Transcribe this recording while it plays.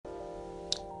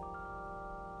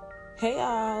Hey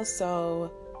y'all,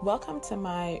 so welcome to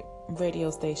my radio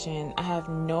station. I have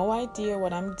no idea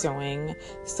what I'm doing,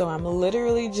 so I'm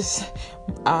literally just,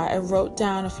 I wrote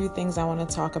down a few things I want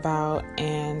to talk about,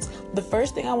 and the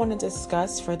first thing I want to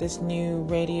discuss for this new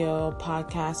radio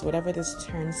podcast, whatever this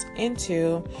turns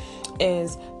into,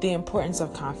 is the importance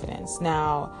of confidence.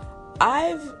 Now,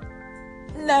 I've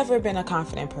never been a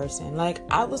confident person.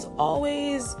 I was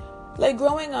always,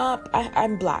 growing up,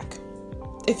 I'm black.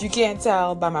 If you can't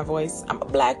tell by my voice, I'm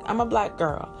a black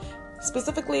girl.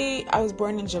 Specifically, I was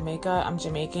born in Jamaica. I'm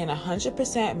Jamaican,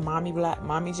 100% mommy black,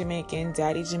 mommy Jamaican,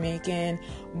 daddy Jamaican,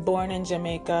 born in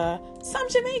Jamaica. So I'm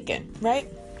Jamaican,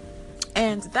 right?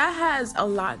 And that has a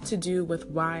lot to do with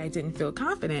why I didn't feel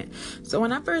confident. So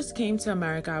when I first came to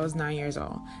America, I was 9 years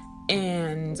old.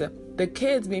 And the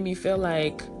kids made me feel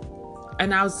like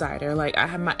an outsider.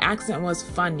 My accent was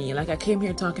funny. I came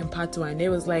here talking patois, and they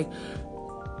was like,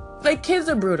 kids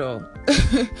are brutal.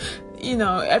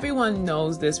 Everyone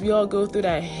knows this. We all go through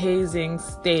that hazing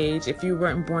stage if you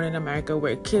weren't born in America,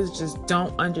 where kids just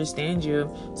don't understand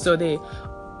you. So they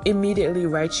immediately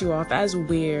write you off as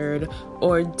weird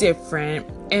or different.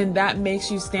 And that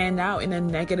makes you stand out in a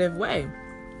negative way.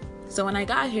 So when I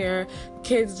got here,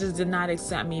 kids just did not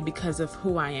accept me because of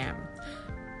who I am.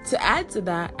 To add to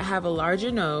that, I have a larger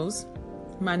nose.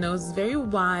 My nose is very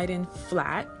wide and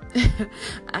flat.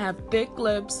 I have thick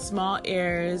lips, small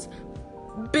ears,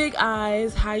 big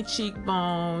eyes, high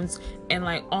cheekbones, and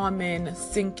almond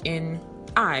sink-in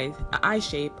eye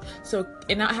shape. So,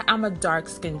 and I'm a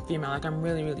dark-skinned female. I'm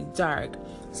really, really dark.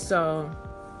 So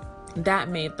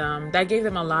that gave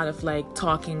them a lot of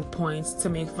talking points to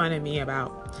make fun of me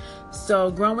about.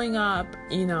 So growing up,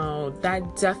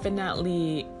 that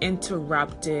definitely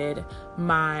interrupted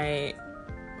my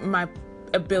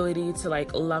ability to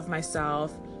love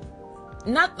myself. It's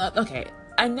not that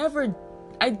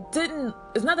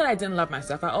I didn't love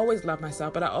myself. I always loved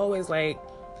myself, but I always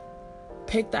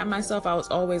picked at myself. I was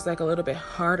always a little bit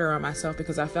harder on myself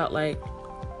because I felt like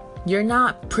you're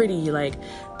not pretty.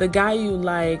 The guy you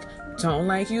don't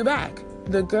like you back.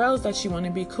 The girls that you want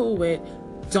to be cool with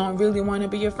don't really want to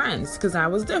be your friends because I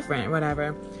was different,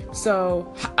 whatever.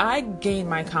 So I gained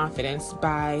my confidence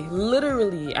by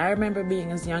literally, I remember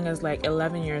being as young as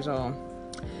 11 years old.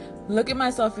 Look at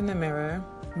myself in the mirror,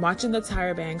 watching the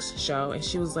Tyra Banks show, and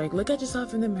she was like, look at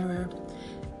yourself in the mirror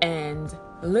and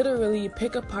literally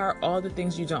pick apart all the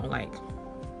things you don't like.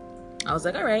 I was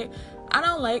like, all right, I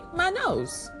don't like my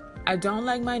nose. I don't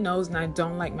like my nose, and I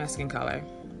don't like my skin color.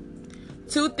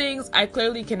 Two things I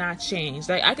clearly cannot change.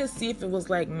 I could see if it was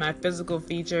my physical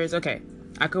features. Okay,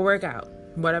 I could work out,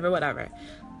 whatever.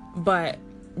 But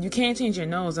you can't change your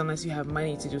nose unless you have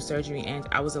money to do surgery, and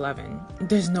I was 11.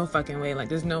 There's no fucking way.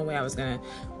 There's no way I was gonna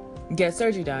get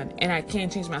surgery done, and I can't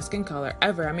change my skin color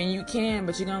ever. I mean, you can,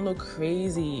 but you're gonna look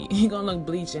crazy. You're gonna look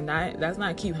bleached, and that's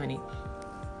not cute, honey.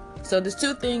 So there's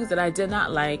two things that I did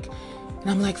not like, and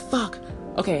I'm like, fuck.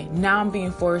 Okay, now I'm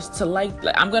being forced to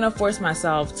I'm gonna force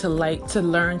myself to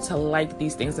learn to like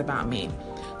these things about me.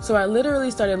 So I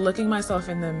literally started looking myself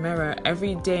in the mirror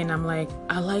every day, and I'm like,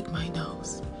 I like my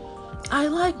nose. I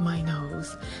like my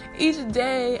nose. Each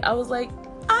day I was like,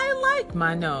 I like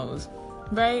my nose,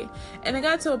 right? And it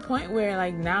got to a point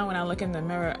where now when I look in the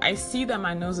mirror, I see that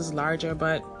my nose is larger,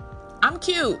 but I'm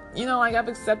cute. I've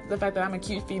accepted the fact that I'm a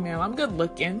cute female. I'm good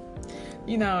looking.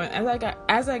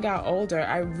 As I got older,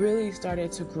 I really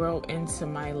started to grow into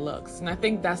my looks. And I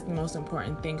think that's the most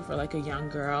important thing for a young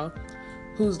girl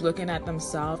who's looking at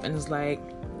themselves and is like,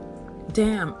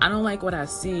 damn, I don't like what I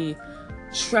see.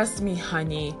 Trust me,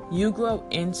 honey, you grow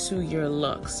into your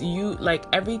looks.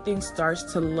 Everything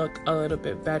starts to look a little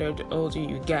bit better the older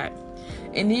you get.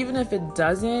 And even if it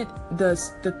doesn't,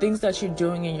 the things that you're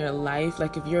doing in your life,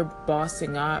 if you're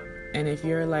bossing up, and if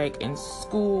you're in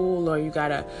school, or you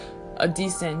got a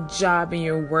decent job and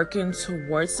you're working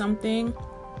towards something,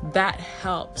 that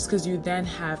helps because you then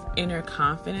have inner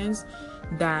confidence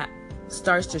that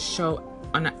starts to show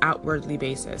on an outwardly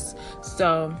basis.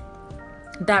 So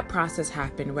that process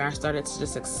happened where I started to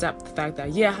just accept the fact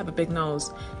that, yeah, I have a big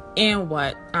nose, and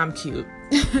what? I'm cute.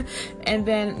 And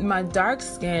then my dark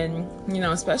skin,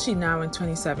 especially now in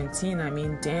 2017, I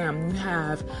mean, damn, you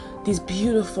have these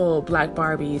beautiful black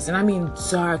Barbies, and I mean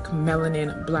dark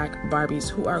melanin black Barbies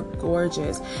who are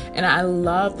gorgeous. And I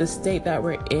love the state that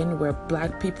we're in, where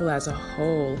black people as a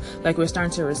whole, we're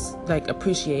starting to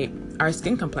appreciate our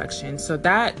skin complexion. So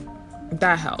that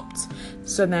helped.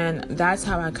 So then that's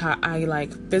how I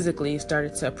physically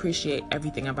started to appreciate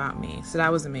everything about me. So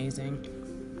that was amazing.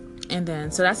 And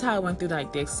then, so that's how I went through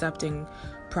the accepting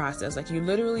process. You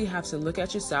literally have to look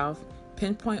at yourself,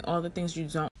 pinpoint all the things you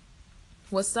don't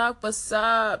What's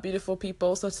up, beautiful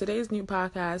people? So today's new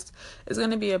podcast is going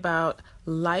to be about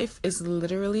life is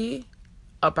literally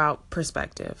about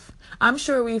perspective. I'm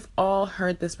sure we've all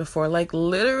heard this before. Like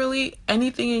literally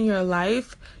anything in your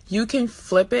life, you can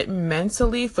flip it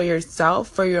mentally for yourself,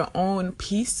 for your own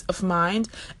peace of mind,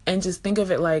 and just think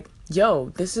of it like, yo,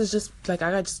 this is just like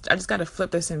I just got to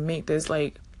flip this and make this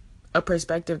like a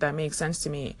perspective that makes sense to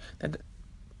me.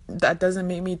 That doesn't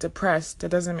make me depressed. That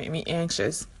doesn't make me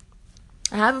anxious.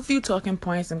 I have a few talking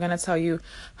points. I'm going to tell you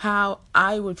how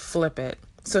I would flip it.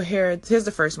 So here's the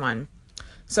first one.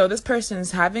 So this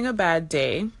person's having a bad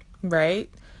day, right?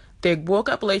 They woke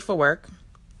up late for work.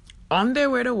 On their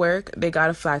way to work, they got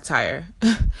a flat tire.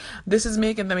 This is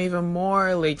making them even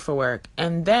more late for work.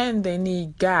 And then they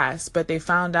need gas, but they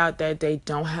found out that they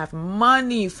don't have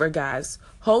money for gas.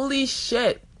 Holy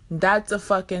shit. That's a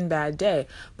fucking bad day.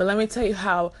 But let me tell you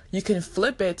how you can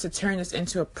flip it to turn this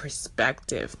into a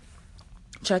perspective.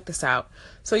 Check this out.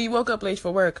 So you woke up late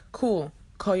for work. Cool.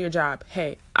 Call your job.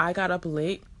 Hey, I got up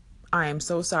late. I am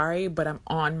so sorry, but I'm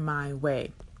on my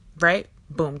way. Right?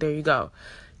 Boom. There you go.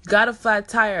 You got a flat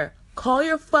tire. Call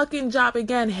your fucking job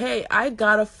again. Hey, I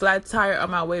got a flat tire on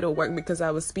my way to work because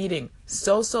I was speeding.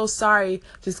 So sorry.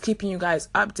 Just keeping you guys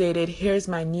updated. Here's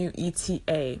my new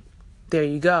ETA. There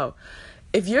you go.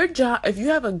 If you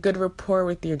have a good rapport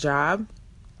with your job,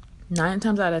 9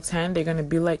 times out of 10, they're going to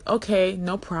be like, okay,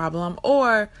 no problem.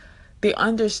 Or they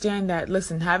understand that,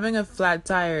 listen, having a flat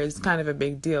tire is kind of a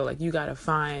big deal. Like, you got to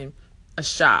find a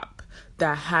shop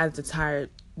that has the tire,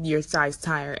 your size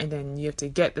tire, and then you have to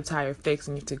get the tire fixed,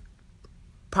 and you have to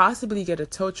possibly get a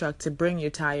tow truck to bring your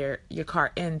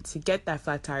car in to get that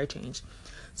flat tire changed.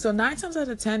 So 9 times out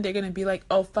of 10, they're going to be like,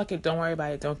 oh, fuck it, don't worry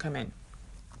about it, don't come in.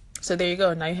 So there you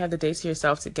go. Now you have the day to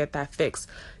yourself to get that fixed.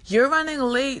 You're running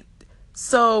late.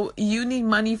 So you need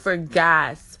money for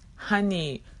gas,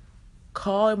 honey.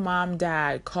 Call mom,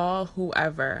 dad, call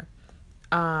whoever.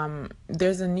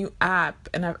 There's a new app,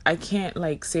 and I can't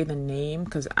like say the name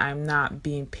because I'm not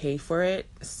being paid for it.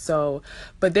 So,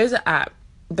 but there's an app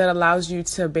that allows you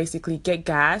to basically get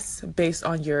gas based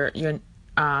on your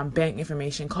bank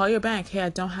information. Call your bank. Hey, I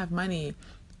don't have money.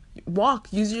 Walk.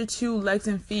 Use your 2 legs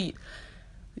and feet.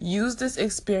 Use this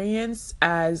experience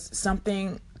as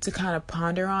something to kind of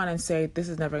ponder on and say, this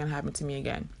is never going to happen to me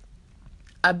again.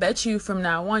 I bet you from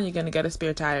now on, you're going to get a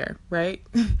spare tire, right?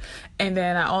 And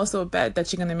then I also bet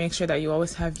that you're going to make sure that you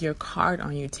always have your card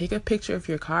on you. Take a picture of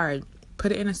your card.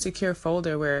 Put it in a secure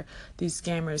folder where these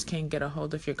scammers can't get a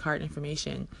hold of your card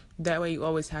information. That way you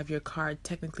always have your card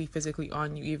technically physically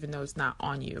on you, even though it's not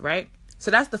on you, right? So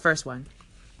that's the first one.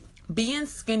 Being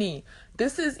skinny.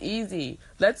 This is easy.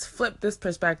 Let's flip this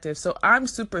perspective. So I'm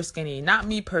super skinny. Not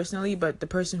me personally, but the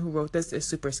person who wrote this is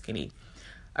super skinny.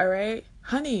 All right?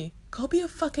 Honey, go be a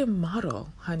fucking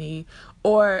model, honey.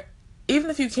 Or even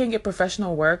if you can't get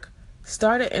professional work,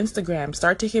 start an Instagram.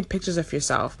 Start taking pictures of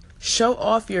yourself. Show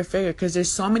off your figure, because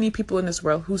there's so many people in this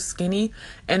world who's skinny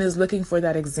and is looking for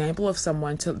that example of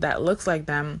someone that looks like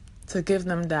them to give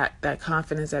them that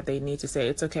confidence that they need to say,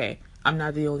 it's okay. I'm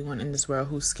not the only one in this world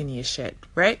who's skinny as shit,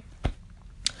 right?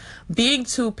 Being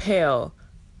too pale.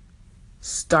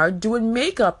 Start doing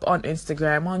makeup on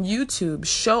Instagram, on YouTube.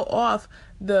 Show off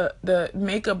the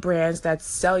makeup brands that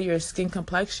sell your skin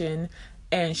complexion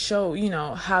and show,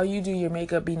 how you do your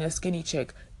makeup being a skinny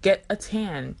chick. Get a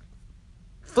tan.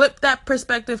 Flip that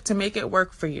perspective to make it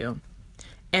work for you.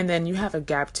 And then you have a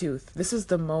gap tooth. This is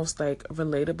the most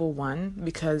relatable one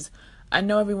because I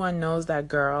know everyone knows that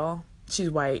girl. She's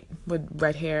white with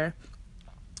red hair,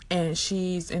 and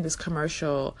she's in this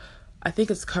commercial. I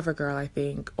think it's CoverGirl,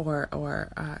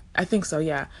 I think so,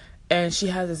 yeah. And she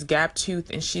has this gap tooth,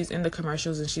 and she's in the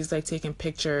commercials, and she's taking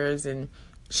pictures, and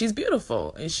she's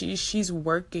beautiful, and she's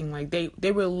working.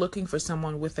 They were looking for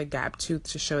someone with a gap tooth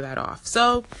to show that off.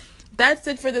 So that's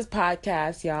it for this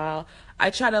podcast, y'all.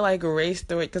 I try to race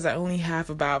through it because I only have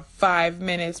about 5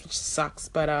 minutes, which sucks,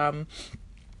 but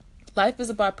life is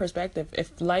about perspective.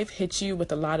 If life hits you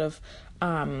with a lot of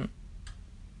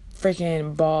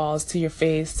freaking balls to your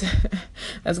face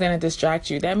that's going to distract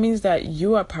you, that means that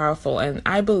you are powerful. And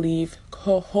I believe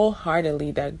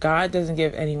wholeheartedly that God doesn't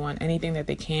give anyone anything that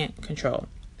they can't control,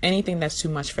 anything that's too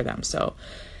much for them. So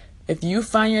if you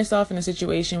find yourself in a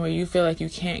situation where you feel like you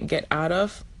can't get out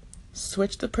of,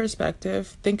 switch the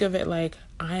perspective. Think of it like,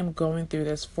 I am going through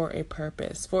this for a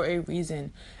purpose, for a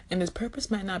reason. And this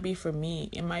purpose might not be for me.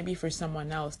 It might be for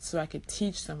someone else, so I could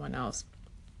teach someone else.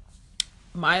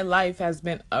 My life has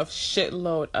been a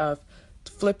shitload of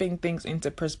flipping things into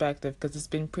perspective because it's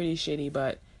been pretty shitty.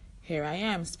 But here I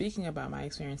am speaking about my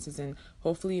experiences. And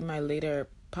hopefully in my later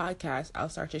podcast, I'll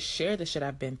start to share the shit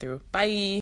I've been through. Bye.